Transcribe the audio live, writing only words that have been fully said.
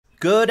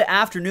Good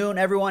afternoon,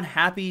 everyone.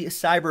 Happy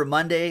Cyber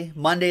Monday,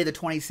 Monday the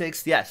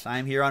 26th. Yes, I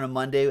am here on a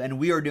Monday, and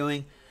we are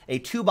doing a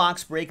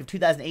two-box break of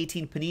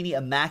 2018 Panini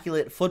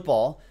Immaculate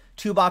Football.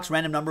 Two-box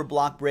random number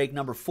block break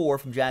number 4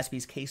 from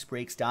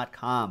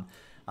jaspyscasebreaks.com.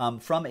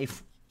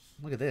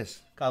 Look at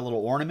this. Got a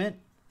little ornament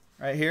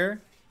right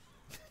here.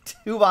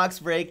 Two-box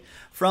break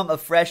from a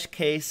fresh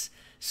case.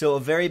 So a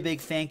very big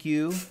thank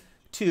you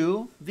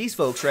to these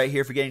folks right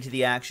here for getting to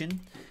the action.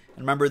 And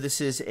remember,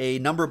 this is a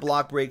number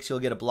block break, so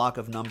you'll get a block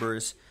of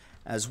numbers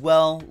as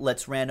well.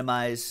 Let's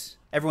randomize.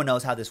 Everyone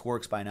knows how this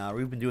works by now.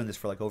 We've been doing this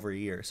for like over a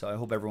year, so I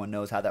hope everyone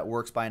knows how that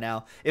works by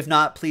now. If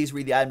not, please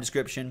read the item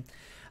description.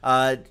 2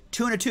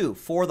 and a 2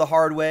 for the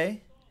hard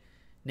way.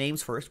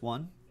 Names first.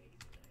 1,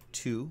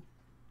 2,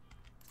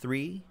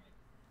 3,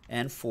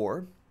 and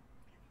 4.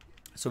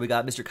 So we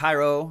got Mr.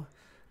 Cairo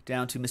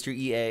down to Mr.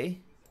 EA.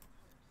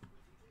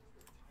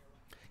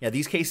 Yeah,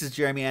 these cases,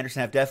 Jeremy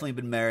Anderson, have definitely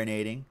been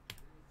marinating.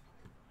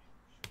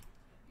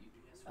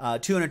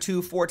 2 and a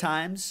 2 4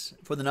 times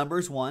for the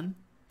numbers. 1,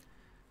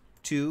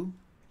 2,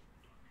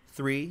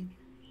 3,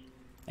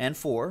 and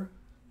 4.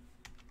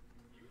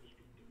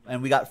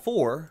 And we got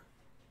 4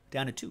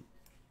 down to 2.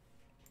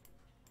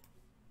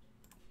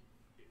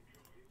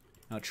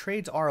 Now,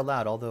 trades are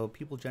allowed, although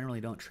people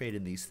generally don't trade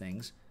in these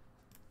things.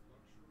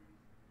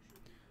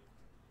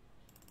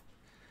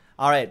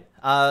 All right,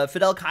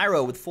 Fidel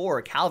Cairo with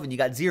 4. Calvin, you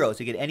got 0,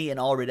 so you get any and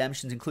all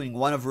redemptions, including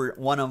one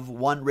of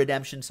one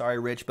redemption. Sorry,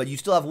 Rich, but you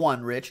still have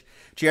 1, Rich.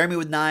 Jeremy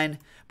with 9.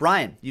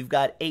 Brian, you've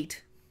got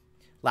 8.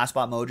 Last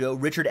spot mojo.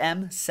 Richard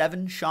M,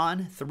 7.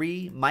 Sean,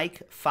 3.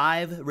 Mike,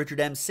 5.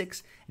 Richard M,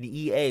 6. And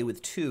EA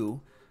with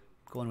 2.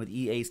 Going with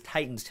EA's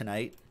Titans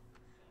tonight,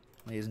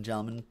 ladies and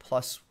gentlemen.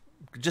 Plus,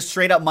 just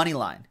straight up money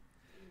line.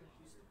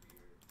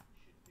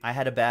 I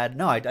had a bad.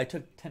 No, I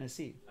took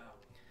Tennessee.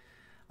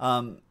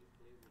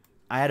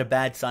 I had a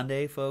bad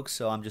Sunday, folks,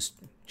 so I'm just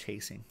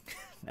chasing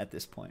at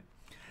this point.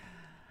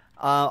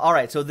 All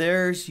right, so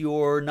there's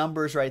your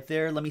numbers right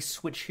there. Let me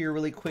switch here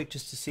really quick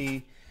just to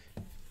see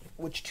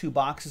which 2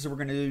 boxes we're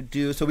going to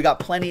do. So we got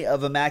plenty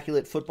of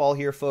Immaculate Football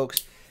here,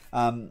 folks.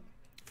 We're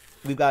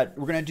going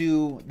to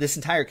do this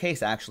entire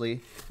case,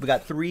 actually. We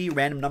got 3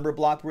 random number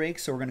block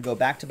breaks, so we're going to go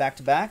back to back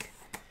to back.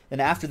 Then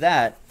after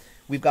that,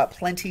 we've got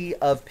plenty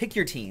of pick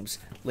your teams,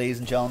 ladies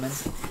and gentlemen.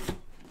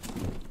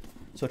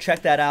 So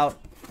check that out.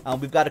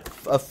 We've got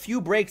a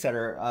few breaks that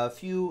are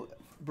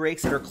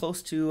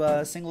close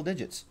to single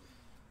digits,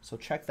 so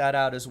check that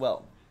out as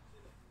well.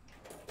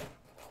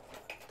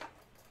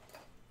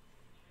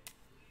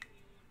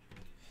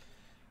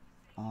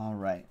 All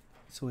right,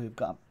 so we've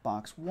got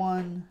box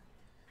 1,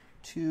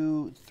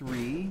 2,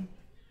 3,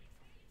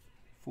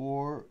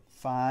 4,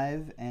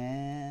 5,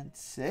 and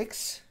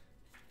 6.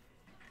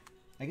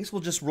 I guess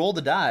we'll just roll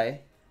the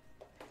die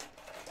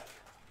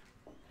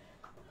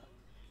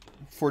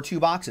for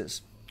 2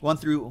 boxes. 1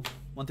 through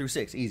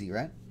 6, easy,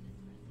 right?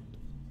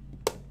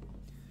 So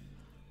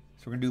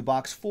we're gonna do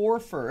box 4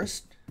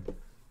 first. All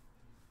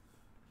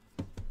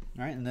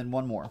right, and then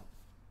 1 more.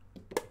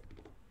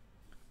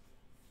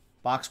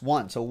 Box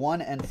 1, so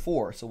 1 and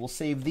 4. So we'll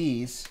save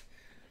these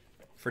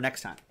for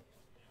next time.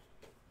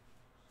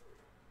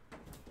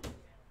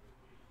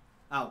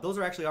 Oh, those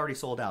are actually already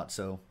sold out,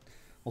 so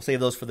we'll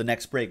save those for the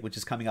next break, which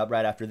is coming up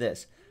right after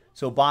this.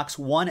 So box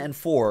 1 and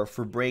 4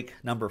 for break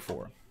number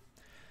 4.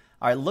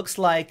 All right, looks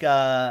like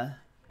no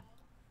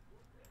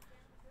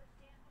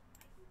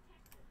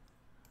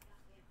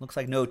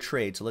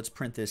trade, so let's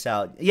print this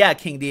out. Yeah,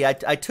 King D,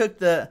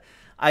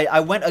 I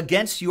went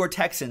against your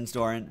Texans,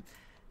 Doran,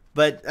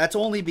 but that's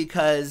only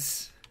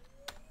because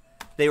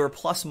they're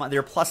plus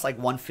like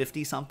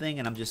 150 something,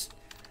 and I'm just,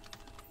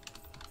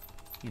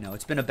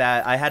 it's been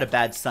I had a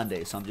bad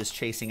Sunday, so I'm just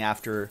chasing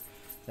after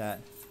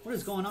that. What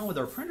is going on with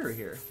our printer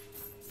here?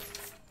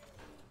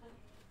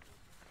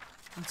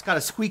 It's got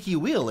a squeaky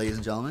wheel, ladies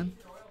and gentlemen.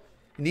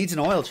 It needs an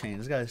oil change.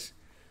 This guy's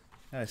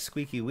got a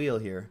squeaky wheel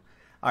here.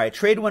 All right,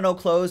 trade window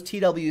closed,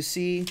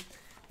 TWC.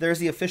 There's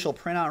the official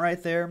printout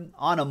right there.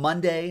 On a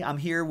Monday, I'm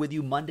here with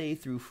you Monday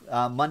through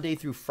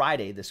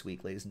Friday this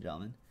week, ladies and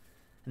gentlemen.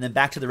 And then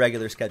back to the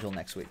regular schedule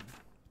next week.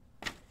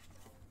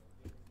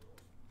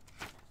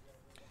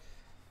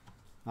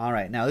 All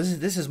right, now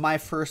this is my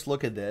first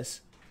look at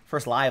this.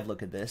 First live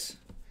look at this.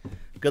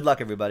 Good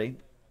luck, everybody.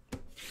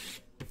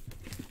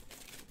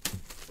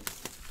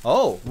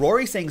 Oh,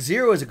 Rory's saying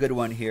 0 is a good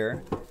one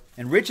here.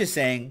 And Rich is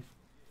saying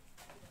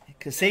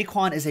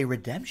Saquon is a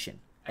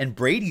redemption. And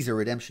Brady's a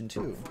redemption,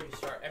 too. Before you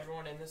start,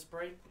 everyone in this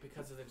break,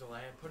 because of the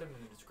delay, I put them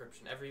in the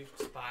description. Every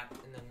spot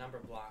in the number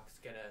blocks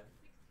get a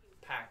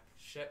pack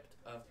shipped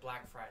of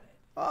Black Friday.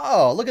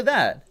 Oh, look at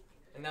that.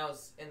 And that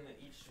was in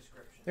each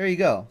description. There you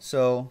go.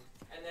 So.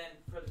 And then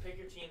for the pick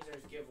your teams,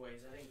 there's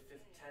giveaways. I think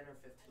 10 or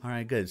 15. All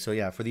right, good. So,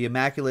 yeah, for the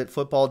Immaculate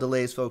Football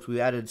delays, folks,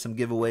 we added some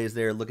giveaways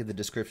there. Look at the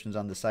descriptions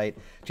on the site,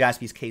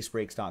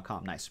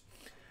 jaspyscasebreaks.com. Nice.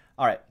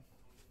 All right.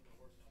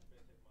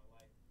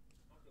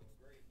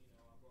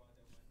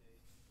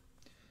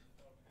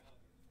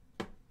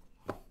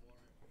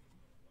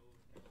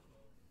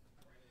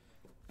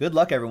 Good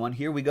luck, everyone.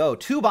 Here we go.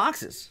 2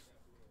 boxes.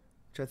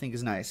 which I think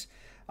is nice.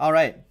 All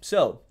right,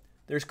 so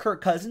there's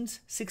Kirk Cousins,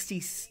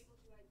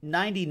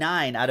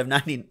 99 out of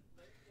 90.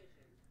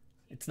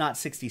 It's not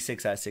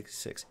 66 out of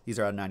 66. These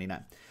are out of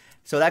 99.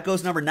 So that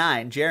goes number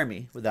 9,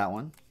 Jeremy, with that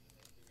one.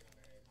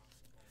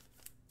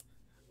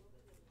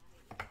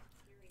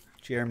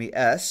 Jeremy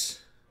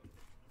S.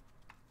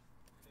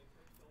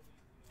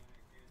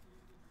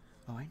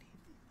 Oh, I need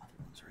other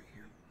ones right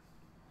here.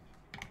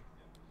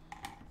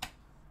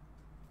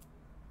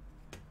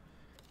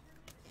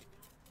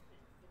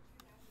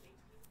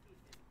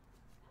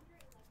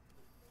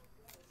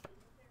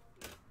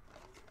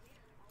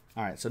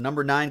 All right, so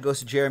number 9 goes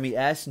to Jeremy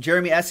S. And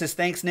Jeremy S says,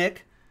 thanks,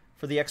 Nick,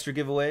 for the extra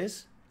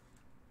giveaways.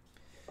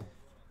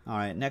 All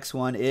right, next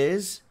one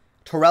is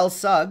Terrell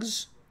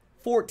Suggs,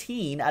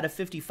 14 out of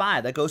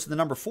 55. That goes to the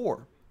number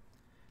 4.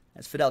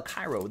 That's Fidel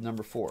Cairo with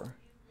number 4.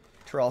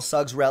 Terrell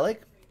Suggs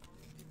relic.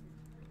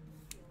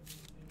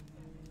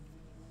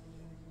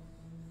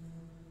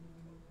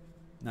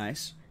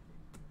 Nice.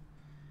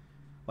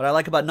 What I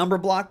like about number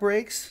block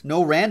breaks,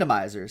 no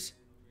randomizers.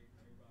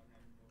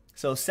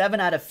 So 7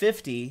 out of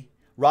 50,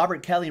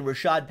 Robert Kelly and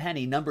Rashad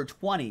Penny, number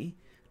 20,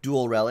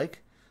 dual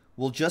relic,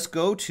 will just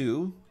go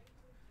to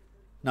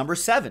number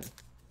 7,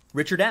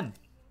 Richard M.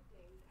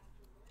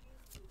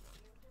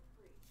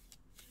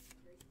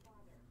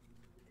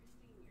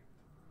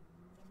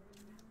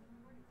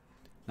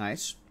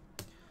 Nice.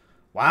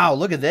 Wow,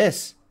 look at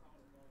this.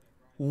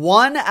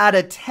 1 out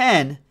of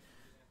 10.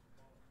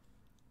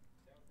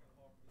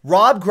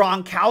 Rob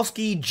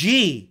Gronkowski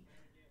G.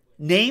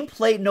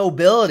 Nameplate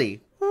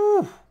nobility.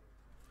 Woo.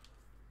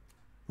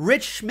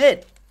 Rich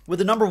Schmidt with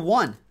the number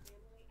 1.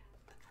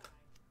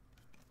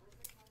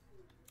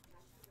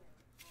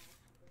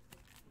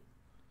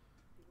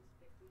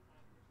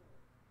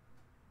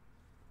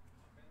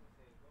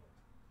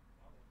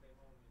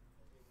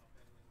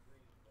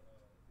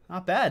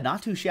 Not bad.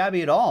 Not too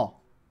shabby at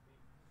all.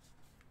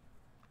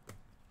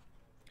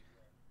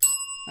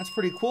 That's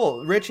pretty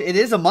cool. Rich, it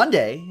is a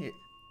Monday.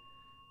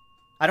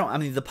 I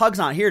mean, the Pug's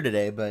not here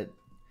today, but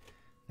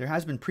there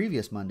has been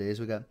previous Mondays.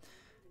 We got,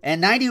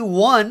 and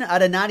 91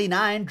 out of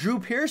 99, Drew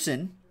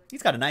Pearson.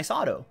 He's got a nice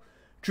auto.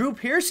 Drew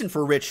Pearson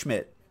for Rich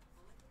Schmidt.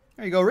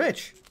 There you go,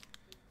 Rich.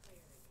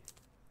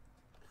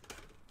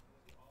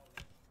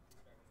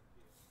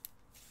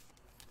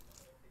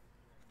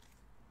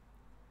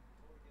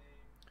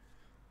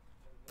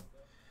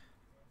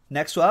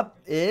 Next up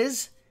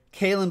is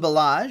Kalen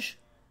Ballage.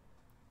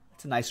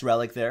 It's a nice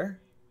relic there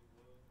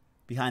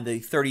behind the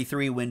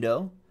 33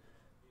 window.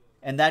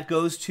 And that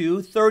goes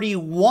to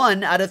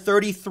 31 out of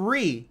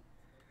 33.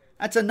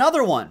 That's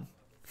another one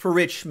for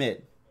Rich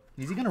Schmidt.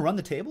 Is he going to run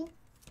the table?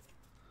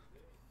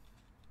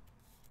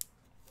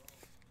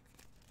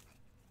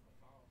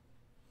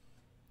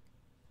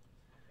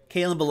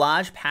 Kalen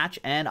Ballage, patch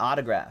and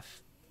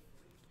autograph.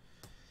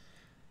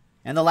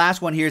 And the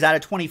last one here is out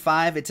of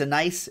 25. It's a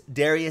nice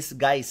Darius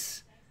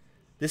Geis.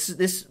 This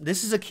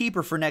is a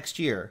keeper for next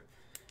year.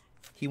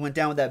 He went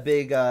down with that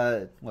big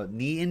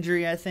knee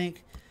injury, I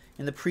think,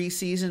 in the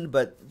preseason,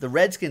 but the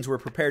Redskins were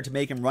prepared to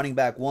make him running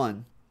back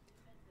 1.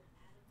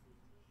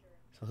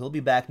 So he'll be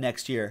back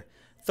next year.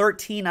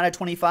 13 out of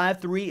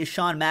 25. 3 is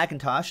Sean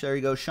McIntosh. There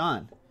you go,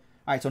 Sean.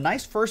 All right, so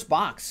nice first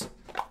box.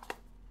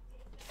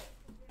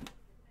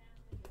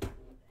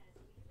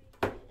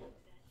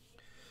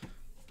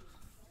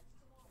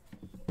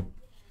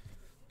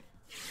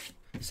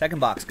 Second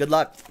box. Good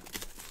luck.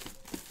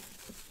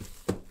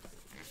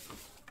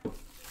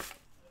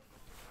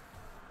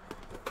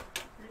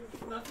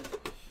 Nothing?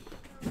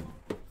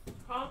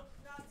 Huh?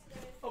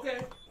 Okay.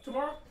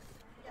 Tomorrow?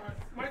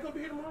 Mike will be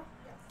here tomorrow?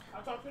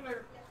 I'll talk to you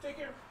later. Take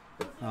care.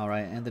 All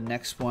right, and the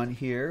next one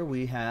here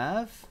we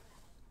have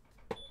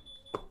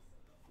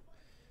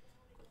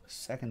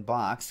second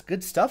box.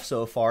 Good stuff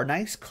so far.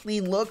 Nice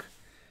clean look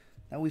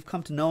that we've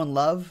come to know and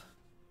love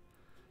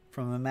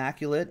from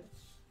Immaculate.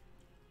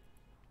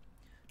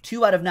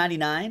 2 out of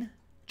 99,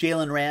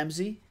 Jalen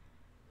Ramsey.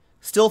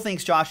 Still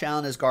thinks Josh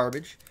Allen is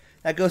garbage.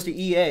 That goes to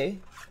EA.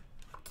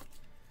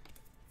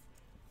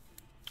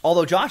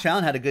 Although Josh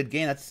Allen had a good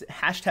game. That's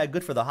hashtag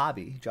good for the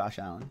hobby, Josh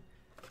Allen.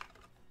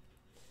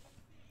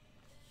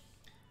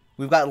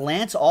 We've got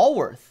Lance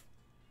Allworth.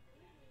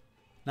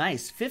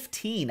 Nice.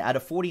 15 out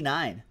of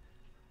 49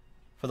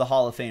 for the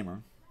Hall of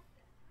Famer.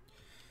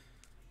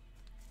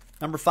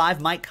 Number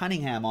 5, Mike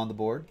Cunningham on the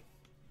board.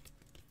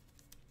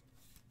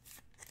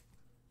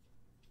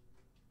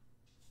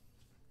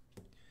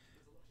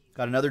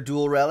 Got another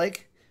dual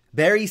relic.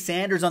 Barry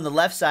Sanders on the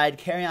left side.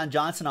 Kerryon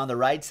Johnson on the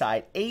right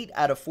side. 8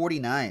 out of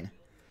 49.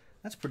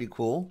 That's pretty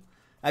cool.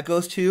 That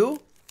goes to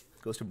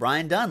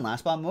Brian Dunn. Last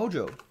spot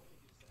mojo.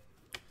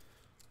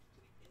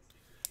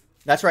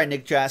 That's right,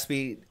 Nick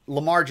Jaspy.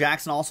 Lamar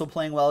Jackson also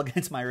playing well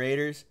against my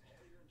Raiders.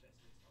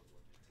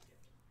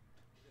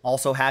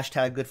 Also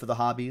hashtag good for the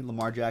hobby.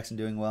 Lamar Jackson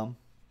doing well.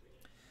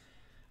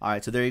 All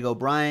right, so there you go,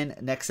 Brian.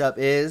 Next up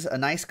is a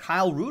nice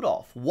Kyle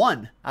Rudolph.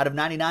 1 out of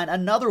 99.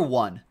 Another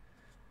 1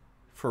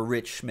 for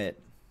Rich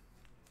Schmidt.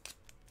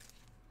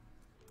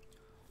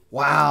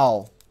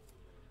 Wow.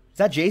 Is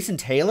that Jason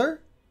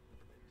Taylor?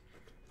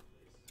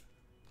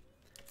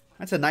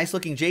 That's a nice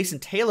looking Jason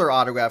Taylor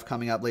autograph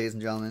coming up, ladies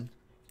and gentlemen.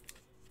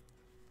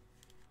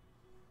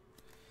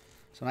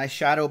 So nice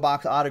shadow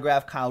box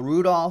autograph, Kyle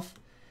Rudolph.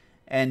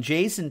 And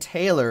Jason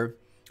Taylor,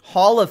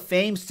 Hall of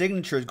Fame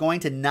signatures going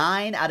to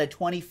 9 out of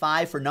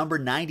 25 for number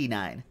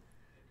 99.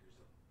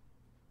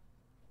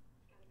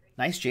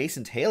 Nice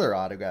Jason Taylor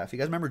autograph. You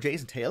guys remember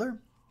Jason Taylor?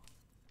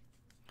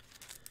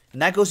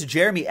 And that goes to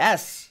Jeremy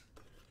S.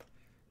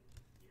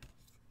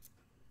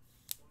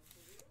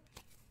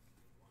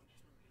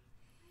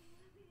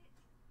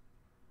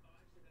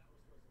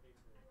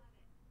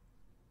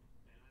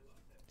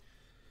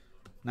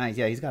 Nice.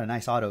 Yeah, he's got a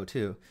nice auto,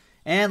 too.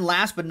 And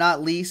last but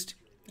not least,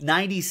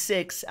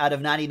 96 out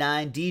of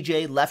 99,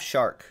 DJ Left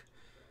Shark.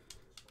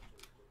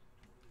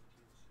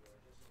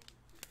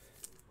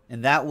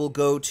 And that will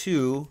go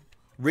to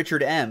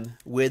Richard M.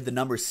 with the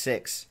number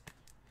 6.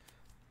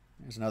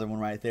 There's another one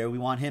right there. We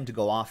want him to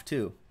go off,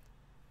 too.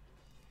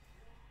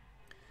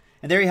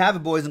 And there you have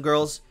it, boys and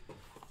girls.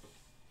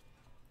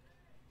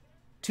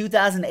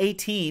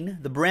 2018,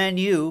 the brand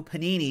new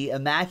Panini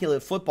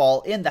Immaculate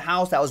Football in the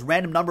house. That was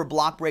random number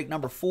block break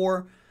number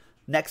 4.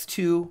 Next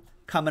 2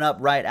 coming up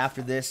right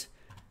after this.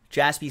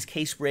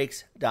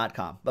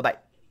 JaspysCaseBreaks.com.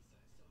 Bye-bye.